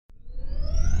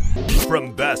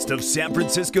From Best of San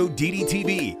Francisco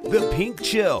DDTV, The Pink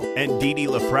Chill, and Dee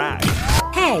LaFrac.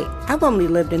 Hey, I've only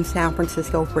lived in San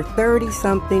Francisco for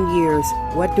 30-something years.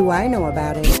 What do I know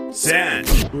about it? San.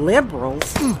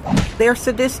 Liberals? They're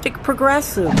sadistic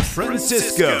progressives.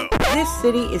 Francisco. This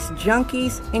city is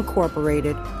Junkies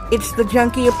Incorporated. It's the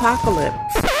junkie apocalypse.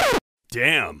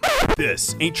 Damn,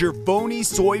 this ain't your phony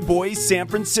soy boy San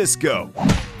Francisco.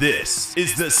 This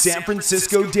is the San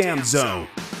Francisco Dam Zone.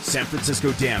 San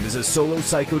Francisco Dam is a solo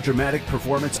psychodramatic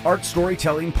performance art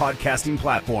storytelling podcasting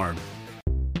platform.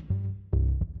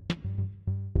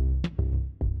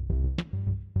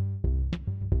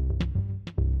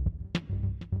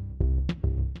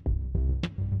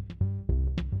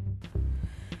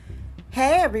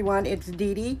 Hey everyone, it's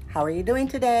Dee Dee. How are you doing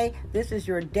today? This is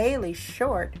your daily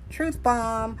short truth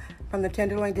bomb from the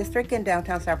Tenderloin District in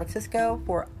downtown San Francisco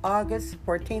for August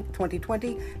 14th,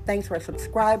 2020. Thanks for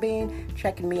subscribing,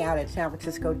 checking me out at San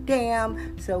Francisco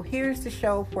Dam. So here's the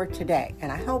show for today,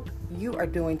 and I hope you are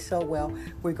doing so well.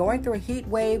 We're going through a heat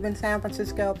wave in San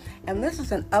Francisco, and this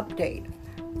is an update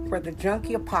for the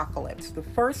junkie apocalypse. The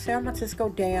first San Francisco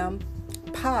Dam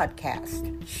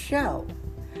podcast show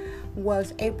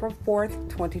was April 4th,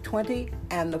 2020,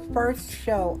 and the first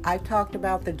show I talked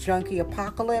about the junkie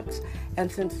apocalypse,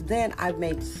 and since then I've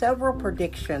made several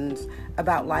predictions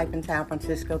about life in San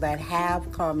Francisco that have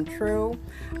come true.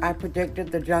 I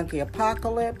predicted the junkie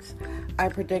apocalypse. I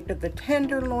predicted the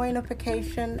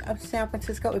Tenderloinification of San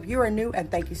Francisco. If you are new, and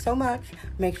thank you so much,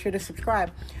 make sure to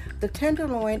subscribe. The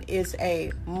Tenderloin is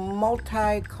a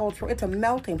multicultural, it's a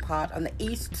melting pot on the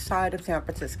east side of San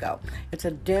Francisco. It's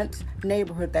a dense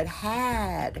neighborhood that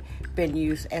had been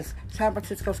used as San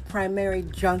Francisco's primary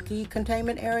junkie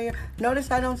containment area.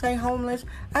 Notice I don't say homeless.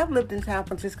 I've lived in San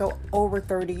Francisco over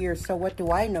 30 years, so what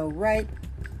do I know, right?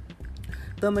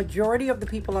 The majority of the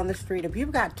people on the street, if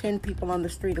you've got 10 people on the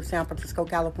street of San Francisco,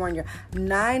 California,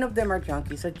 9 of them are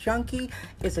junkies. A junkie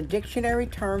is a dictionary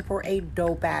term for a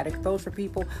dope addict. Those are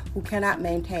people who cannot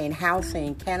maintain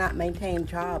housing, cannot maintain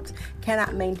jobs,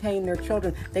 cannot maintain their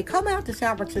children. They come out to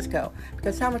San Francisco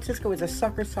because San Francisco is a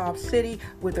sucker soft city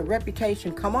with a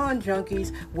reputation. Come on,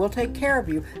 junkies, we'll take care of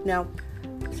you. Now,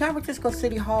 San Francisco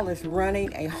City Hall is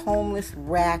running a homeless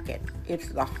racket. It's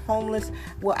the homeless,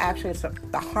 well, actually, it's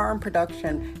the harm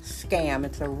production scam.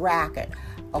 It's a racket.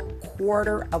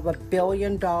 $250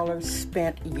 million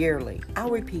spent yearly. I'll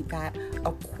repeat that.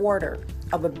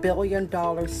 $250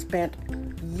 million spent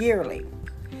yearly.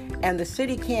 And the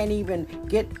city can't even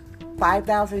get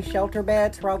 5,000 shelter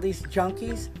beds for all these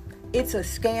junkies. It's a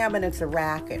scam and it's a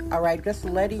racket, all right? Just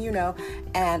letting you know.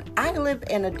 And I live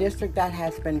in a district that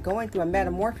has been going through a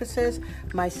metamorphosis.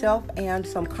 Myself and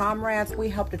some comrades, we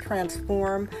helped to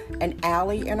transform an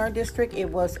alley in our district. It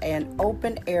was an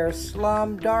open-air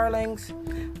slum, darlings.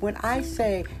 When I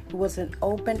say it was an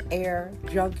open-air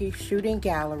junkie shooting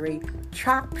gallery,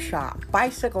 chop shop,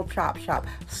 bicycle chop shop,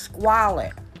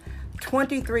 squalid,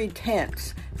 23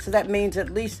 tents. So that means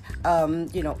at least,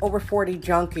 over 40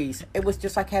 junkies. It was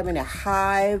just like having a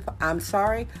hive,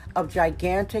 of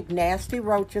gigantic, nasty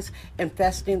roaches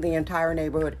infesting the entire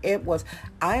neighborhood.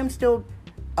 I am still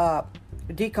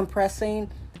decompressing,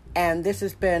 and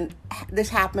this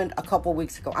happened a couple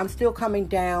weeks ago. I'm still coming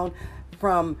down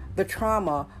from the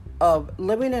trauma of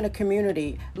living in a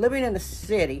community, living in a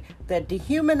city that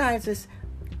dehumanizes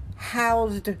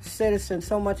housed citizens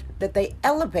so much that they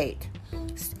elevate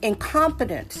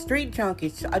incompetent street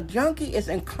junkies. A junkie is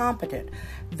incompetent.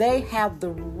 They have the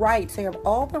rights. They have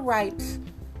all the rights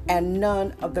and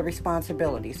none of the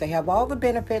responsibilities. They have all the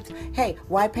benefits. Hey,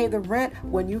 why pay the rent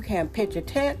when you can pitch a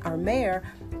tent? Our mayor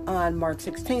on March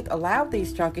 16th allowed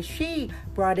these junkies. She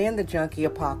brought in the junkie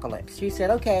apocalypse. She said,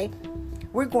 okay,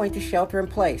 we're going to shelter in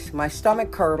place. My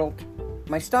stomach curdled.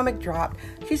 My stomach dropped.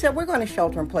 She said, we're going to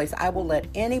shelter in place. I will let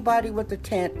anybody with a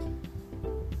tent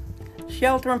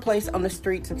shelter in place on the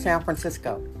streets of San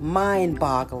Francisco.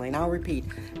 Mind-boggling. I'll repeat.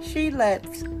 She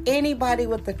lets anybody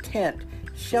with a tent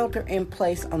shelter in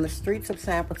place on the streets of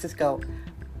San Francisco,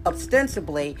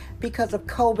 ostensibly because of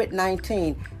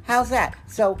COVID-19. How's that?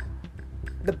 So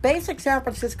the basic San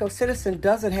Francisco citizen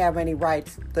doesn't have any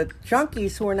rights. The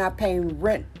junkies who are not paying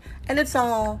rent, and it's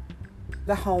all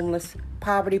the homeless,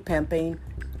 poverty pimping,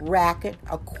 racket,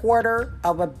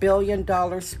 $250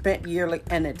 million spent yearly,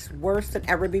 and it's worse than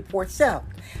ever before. So,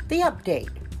 the update,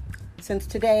 since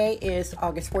today is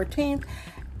August 14th,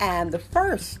 and the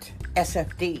first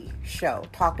SFD show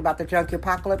talked about the junkie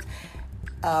apocalypse,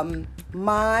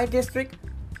 my district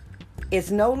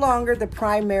is no longer the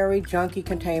primary junkie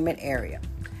containment area.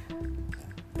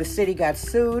 The city got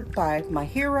sued by my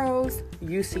heroes.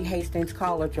 UC Hastings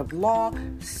College of Law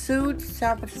sued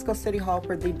San Francisco City Hall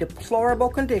for the deplorable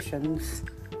conditions,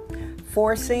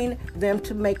 forcing them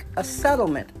to make a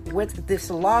settlement with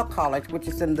this law college, which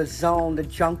is in the zone, the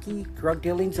junkie drug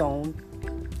dealing zone,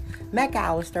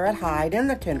 McAllister at Hyde in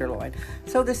the Tenderloin.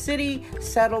 So the city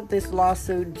settled this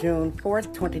lawsuit June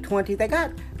 4th, 2020. They got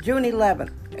June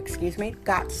 11th,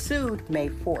 got sued May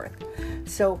 4th.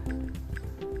 So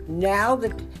now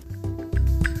that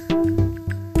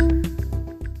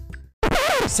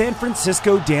San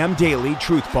Francisco Dam Daily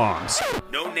Truth Bombs.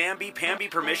 No namby-pamby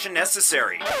permission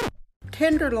necessary.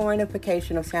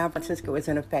 Tenderloinification of San Francisco is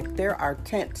in effect. There are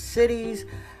tent cities,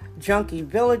 junkie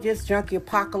villages, junkie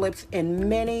apocalypse in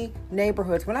many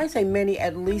neighborhoods. When I say many,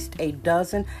 at least a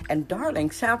dozen. And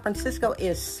darling, San Francisco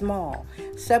is small.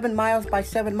 7 miles by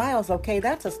 7 miles, okay?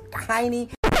 That's a tiny...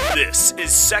 This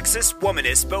is sexist,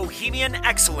 womanist, bohemian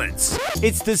excellence.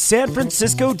 It's the San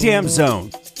Francisco Dam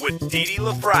Zone with Didi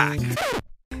LaFrac.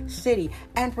 City.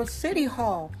 And for City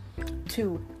Hall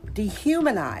to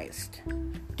dehumanize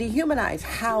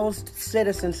housed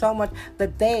citizens so much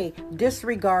that they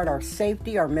disregard our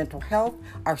safety, our mental health,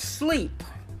 our sleep,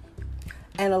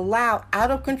 and allow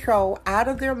out of control, out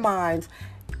of their minds,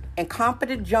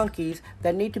 incompetent junkies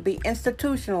that need to be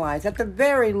institutionalized. At the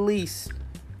very least,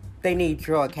 they need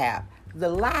drug help. The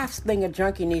last thing a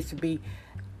junkie needs to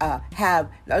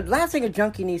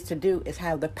do is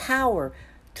have the power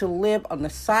to live on the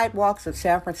sidewalks of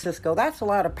San Francisco. That's a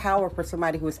lot of power for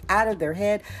somebody who is out of their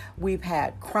head. We've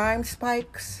had crime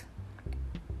spikes.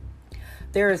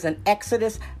 There is an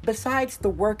exodus. Besides the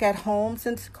work at home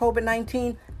since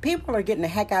COVID-19, people are getting the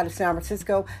heck out of San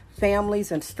Francisco.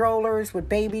 Families and strollers with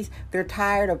babies. They're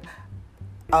tired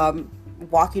of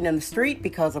walking in the street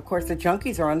because, of course, the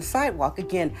junkies are on the sidewalk.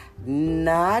 Again,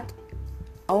 not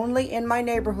only in my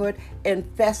neighborhood,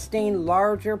 infesting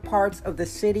larger parts of the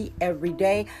city every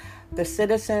day. The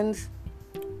citizens'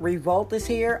 revolt is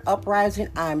here, uprising.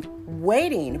 I'm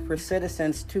waiting for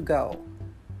citizens to go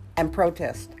and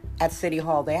protest at City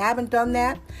Hall. They haven't done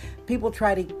that. People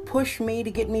try to push me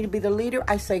to get me to be the leader.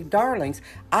 I say, darlings,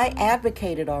 I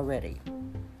advocated already.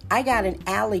 I got an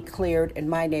alley cleared in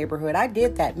my neighborhood. I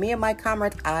did that. Me and my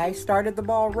comrades, I started the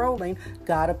ball rolling.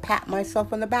 Gotta pat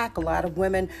myself on the back. A lot of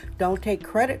women don't take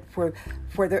credit for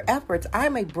their efforts.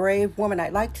 I'm a brave woman.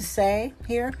 I'd like to say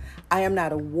here, I am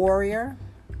not a warrior,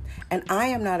 and I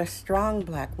am not a strong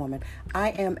black woman. I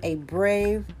am a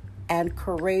brave and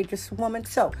courageous woman.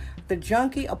 So the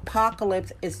junkie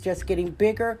apocalypse is just getting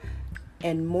bigger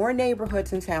in more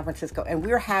neighborhoods in San Francisco, and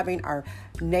we're having our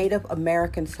Native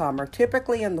American summer.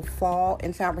 Typically in the fall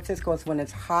in San Francisco is when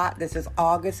it's hot. This is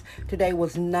August. Today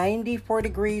was 94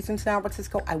 degrees in San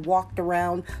Francisco. I walked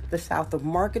around the South of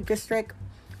Market District,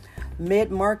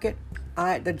 Mid-Market.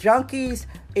 The junkies,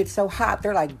 it's so hot,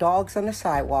 they're like dogs on the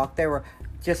sidewalk. They were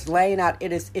just laying out.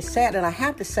 It's sad, and I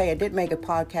have to say, I did make a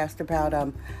podcast about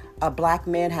black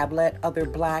men have let other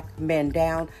black men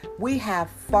down. We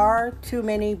have far too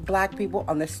many black people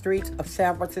on the streets of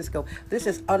San Francisco. This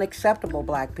is unacceptable,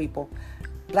 black people.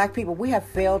 Black people, we have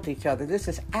failed each other. This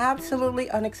is absolutely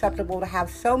unacceptable to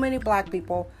have so many black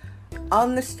people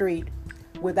on the street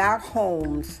without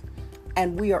homes,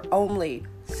 and we are only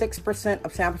 6%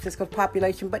 of San Francisco's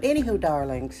population. But anywho,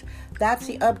 darlings, that's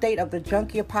the update of the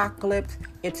junkie apocalypse.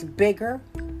 It's bigger.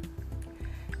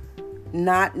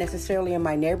 Not necessarily in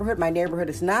my neighborhood. My neighborhood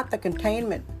is not the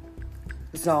containment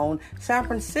zone. San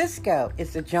Francisco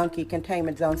is the junkie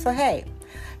containment zone. So, hey,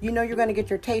 you know you're going to get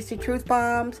your tasty truth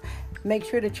bombs. Make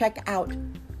sure to check out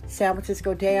San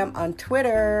Francisco Dam on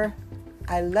Twitter.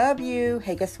 I love you.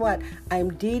 Hey, guess what?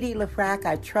 I'm Didi LaFrac.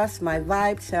 I trust my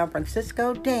vibe. San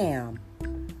Francisco Dam.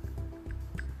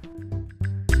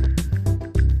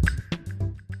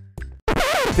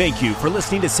 Thank you for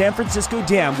listening to San Francisco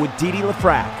Dam with Didi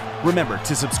LaFrac. Remember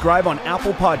to subscribe on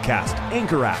Apple Podcast,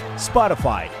 Anchor app,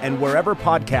 Spotify, and wherever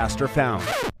podcasts are found.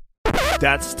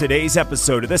 That's today's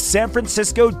episode of the San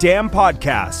Francisco Dam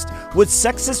Podcast with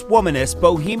sexist womanist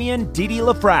bohemian Didi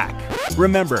LaFrac.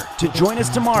 Remember to join us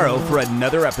tomorrow for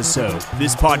another episode.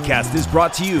 This podcast is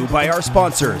brought to you by our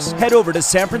sponsors. Head over to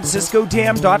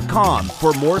sanfranciscodam.com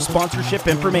for more sponsorship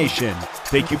information.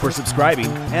 Thank you for subscribing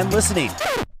and listening.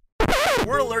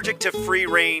 We're allergic to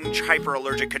free-range,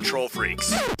 hyper-allergic control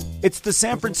freaks. It's the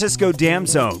San Francisco Dam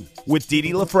Zone with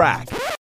Didi LaFrac.